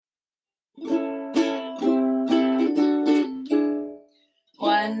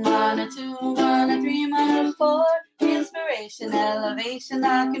2, 1, a 3, a 4. Inspiration, elevation,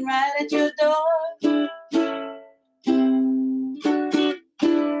 knocking right at your door.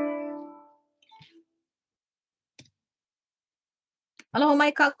 Aloha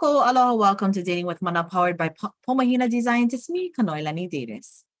mai kako. Aloha, welcome to Dating with Mana, powered by Pomahina Designs. It's me, Kanoilani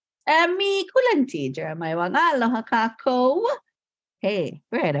Davis. And me, Kulanti, Jeremiah Wang. Aloha kako. Hey,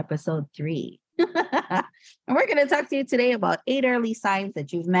 we're at episode 3. And we're going to talk to you today about 8 early signs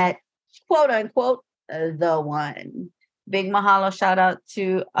that you've met, quote unquote, the one. Big mahalo shout out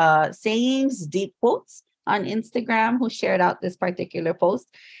to Sayings Deep Quotes on Instagram who shared out this particular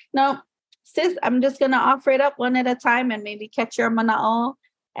post. Now, sis, I'm just going to offer it up one at a time and maybe catch your mana'o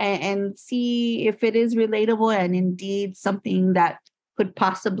and see if it is relatable and indeed something that could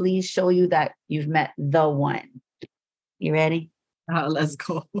possibly show you that you've met the one. You ready? Let's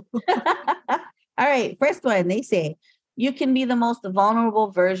go. All right. First one, they say, you can be the most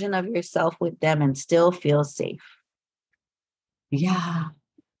vulnerable version of yourself with them and still feel safe. Yeah.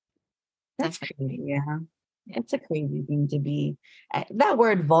 That's crazy. Yeah. It's a crazy thing to be. That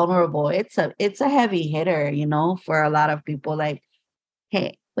word vulnerable, it's a heavy hitter, you know, for a lot of people. Like,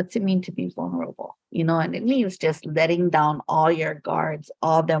 hey, what's it mean to be vulnerable? You know, and it means just letting down all your guards,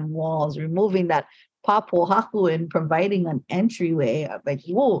 all them walls, removing that papo haku and providing an entryway. Like,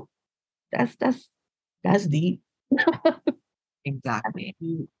 whoa, that's deep. Exactly.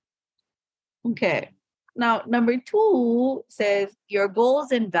 Okay. Now, number 2 says your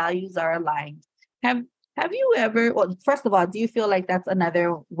goals and values are aligned. Have you ever, well, first of all, do you feel like that's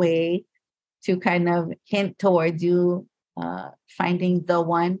another way to kind of hint towards you finding the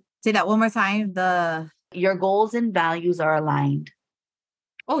one? Say that one more time. Your goals and values are aligned.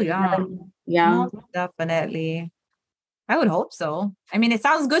 Oh, yeah. Yeah. Most definitely. I would hope so. I mean, it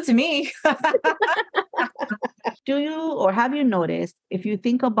sounds good to me. Do you or have you noticed, if you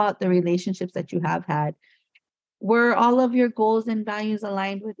think about the relationships that you have had, were all of your goals and values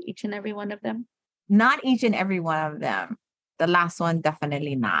aligned with each and every one of them? Not each and every one of them. The last one,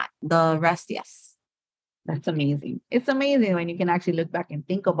 definitely not. The rest, yes. That's amazing. It's amazing when you can actually look back and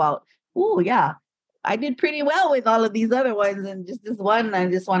think about, oh, yeah, I did pretty well with all of these other ones. And just this one, I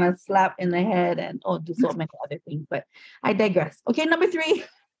just want to slap in the head and do so many other things. But I digress. Okay, number 3.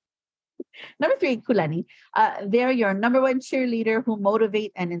 Number 3, Kulani. They're your number 1 cheerleader who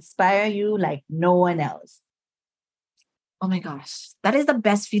motivate and inspire you like no one else. Oh my gosh. That is the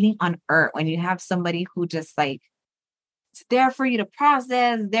best feeling on earth when you have somebody who just like, it's there for you to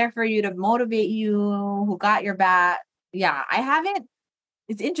process, there for you to motivate you, who got your back. Yeah, I haven't.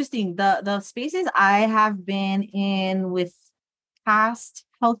 It's interesting. The spaces I have been in with past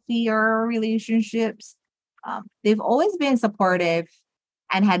healthier relationships, they've always been supportive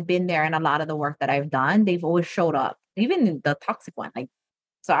and had been there in a lot of the work that I've done. They've always showed up, even in the toxic one. Like,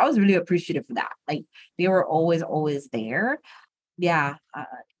 so I was really appreciative for that. Like, they were always there. Yeah.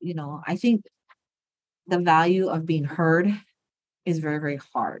 You know, I think the value of being heard is very, very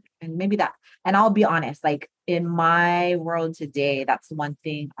hard. And maybe that, and I'll be honest, like in my world today, that's one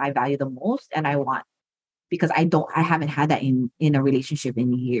thing I value the most and I want, because I haven't had that in a relationship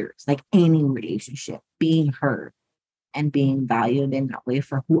in years, like any relationship, being heard and being valued in that way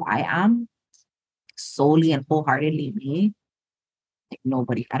for who I am, solely and wholeheartedly me. Like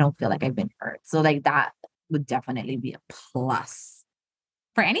nobody, I don't feel like I've been heard. So like that would definitely be a plus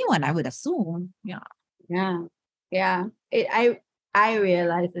for anyone, I would assume. Yeah. Yeah. Yeah. I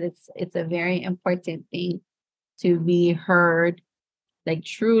realize that it's a very important thing to be heard, like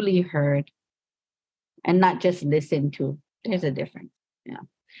truly heard, and not just listened to. There's a difference. Yeah.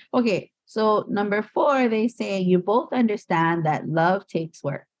 Okay. So number 4, they say you both understand that love takes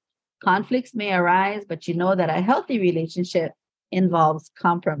work. Conflicts may arise, but you know that a healthy relationship involves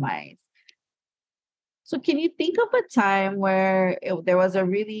compromise. So can you think of a time where there was a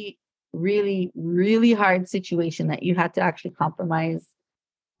really, really, really hard situation that you had to actually compromise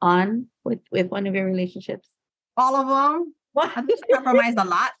on with one of your relationships? All of them. I think I compromised a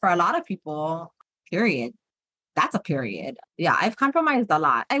lot for a lot of people, period. That's a period. Yeah, I've compromised a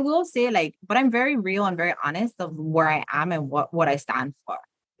lot. I will say but I'm very real and very honest of where I am and what I stand for.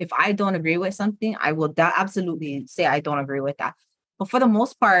 If I don't agree with something, I will absolutely say I don't agree with that. But for the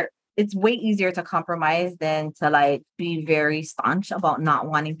most part, it's way easier to compromise than to be very staunch about not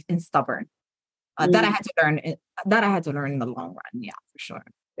wanting and stubborn. That I had to learn. That I had to learn in the long run. Yeah, for sure.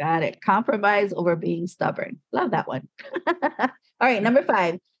 Got it. Compromise over being stubborn. Love that one. All right, number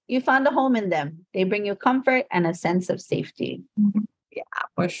 5. You found a home in them. They bring you comfort and a sense of safety. Yeah,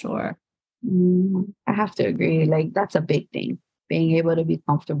 for sure. I have to agree. Like that's a big thing. Being able to be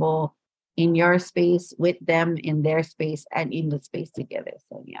comfortable in your space with them, in their space, and in the space together.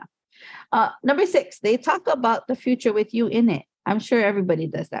 So yeah. Number 6, they talk about the future with you in it. I'm sure everybody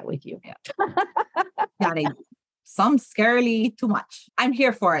does that with you. Yeah, they do. Some scarily too much. I'm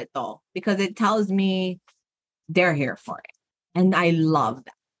here for it though, because it tells me they're here for it. And I love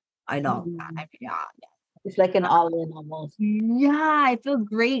that. I love that. Yeah. It's like an all-in almost. Yeah, I feel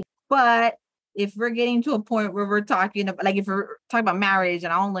great. But if we're getting to a point where we're talking about, like if we're talking about marriage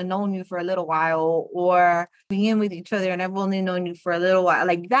and I only known you for a little while, or being with each other and I've only known you for a little while,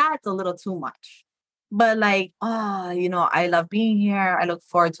 like that's a little too much. But like, I love being here. I look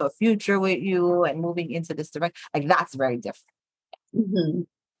forward to a future with you and moving into this direction. Like that's very different. Mm-hmm.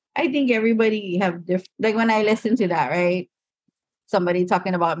 I think everybody have different, like when I listen to that, right? Somebody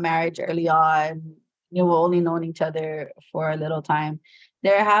talking about marriage early on, you were only known each other for a little time.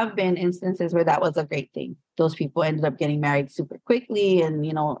 There have been instances where that was a great thing. Those people ended up getting married super quickly and,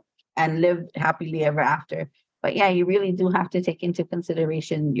 and lived happily ever after. But yeah, you really do have to take into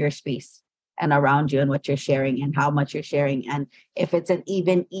consideration your space and around you and what you're sharing and how much you're sharing. And if it's an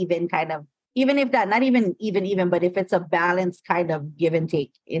even kind of, even if that, not even, but if it's a balanced kind of give and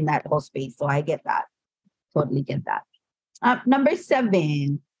take in that whole space. So I get that. Totally get that. Number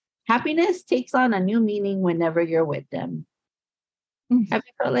 7, happiness takes on a new meaning whenever you're with them. Have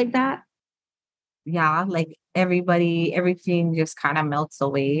you felt like that? Yeah, like everything just kind of melts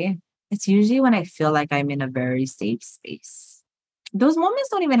away. It's usually when I feel like I'm in a very safe space. Those moments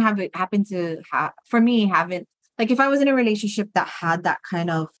don't even happen to for me, haven't, like if I was in a relationship that had that kind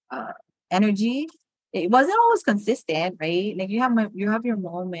of energy, it wasn't always consistent, right? Like you have your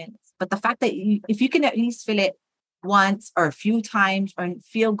moments, but the fact that if you can at least feel it once or a few times or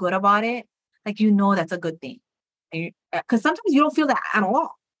feel good about it, like that's a good thing. Because sometimes you don't feel that at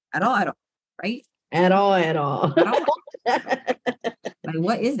all, right? At all. Like,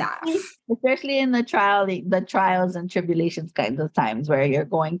 what is that? Especially in the trials and tribulations kinds of times where you're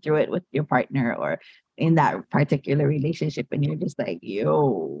going through it with your partner or in that particular relationship, and you're just like,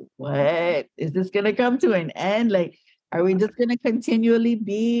 yo, what is this gonna come to an end? Like, are we just gonna continually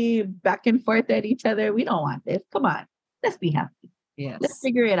be back and forth at each other? We don't want this. Come on, let's be happy. Yes. Let's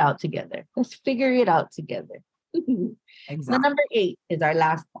figure it out together. Exactly. So number 8 is our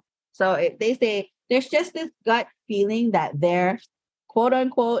last one. So they say there's just this gut feeling that they're, quote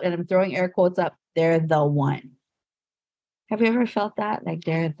unquote, and I'm throwing air quotes up, they're the one. Have you ever felt that? Like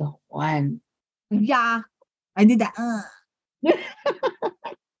they're the one? Yeah, I did that.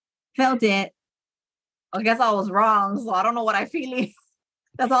 Felt it. I guess I was wrong, so I don't know what I'm feeling.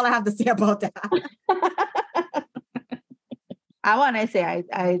 That's all I have to say about that. I want to say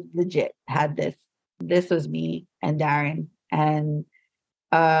I legit had this. This was me and Darren, and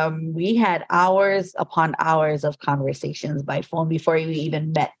we had hours upon hours of conversations by phone before we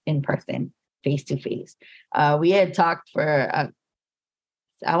even met in person, face to face. We had talked for,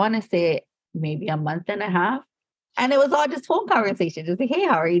 I want to say maybe a month and a half. And it was all just phone conversation. Just like, hey,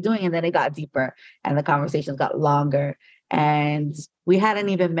 how are you doing? And then it got deeper and the conversations got longer. And we hadn't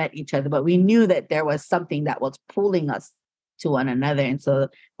even met each other, but we knew that there was something that was pulling us to one another. And so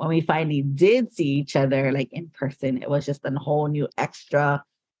when we finally did see each other, like in person, it was just a whole new extra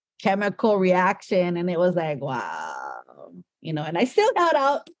chemical reaction. And it was like, wow, and I still held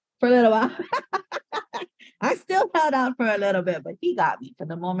out for a little while. I still held out for a little bit, but he got me. From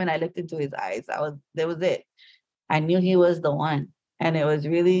the moment I looked into his eyes, that was it. I knew he was the one. And it's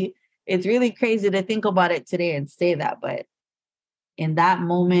really crazy to think about it today and say that. But in that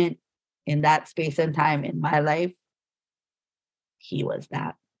moment, in that space and time in my life, he was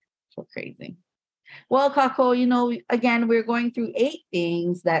that. So crazy. Well, Kako, again, we're going through 8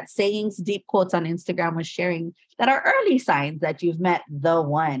 things that Sayings Deep Quotes on Instagram was sharing that are early signs that you've met the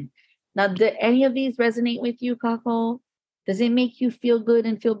one. Now, do any of these resonate with you, Kako? Does it make you feel good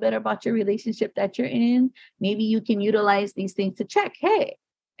and feel better about your relationship that you're in? Maybe you can utilize these things to check, hey,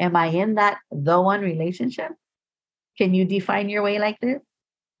 am I in that the one relationship? Can you define your way like this?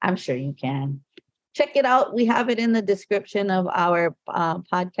 I'm sure you can. Check it out. We have it in the description of our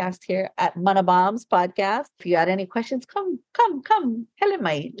podcast here at Mana Bombs Podcast. If you had any questions, come,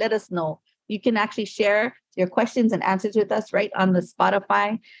 Helemai, let us know. You can actually share your questions and answers with us right on the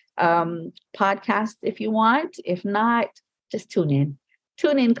Spotify podcast if you want. If not, just tune in.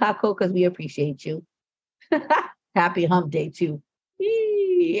 Tune in, Kako, because we appreciate you. Happy hump day too.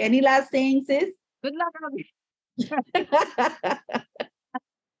 Any last things, sis? Good luck.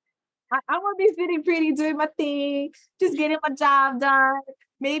 I will be feeling pretty, doing my thing, just getting my job done.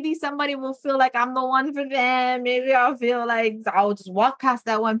 Maybe somebody will feel like I'm the one for them. Maybe I'll feel like I'll just walk past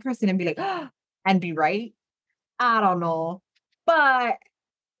that one person and be like, and be right. I don't know. But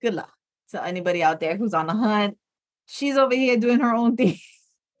good luck to anybody out there who's on the hunt. She's over here doing her own thing.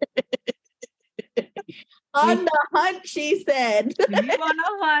 On the hunt, she said. If you on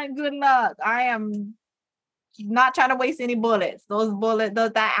a hunt, good luck. I am not trying to waste any bullets.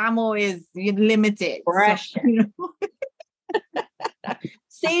 That ammo is limited. So,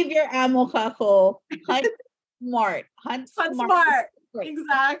 Save your ammo, Kako. Hunt smart. Hunt smart.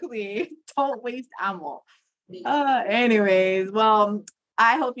 Exactly. Don't waste ammo. Anyways, well,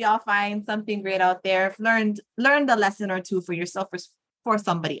 I hope y'all find something great out there. Learned a lesson or two for yourself or for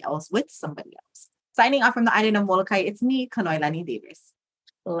somebody else, with somebody else. Signing off from the Island of Molokai, it's me, Kanoilani Davis.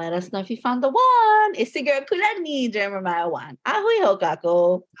 Let us know if you found the one. It's the girl Kulani, Jeremiah 1. Ahoy ho,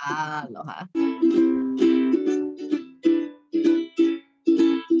 Kako. Aloha.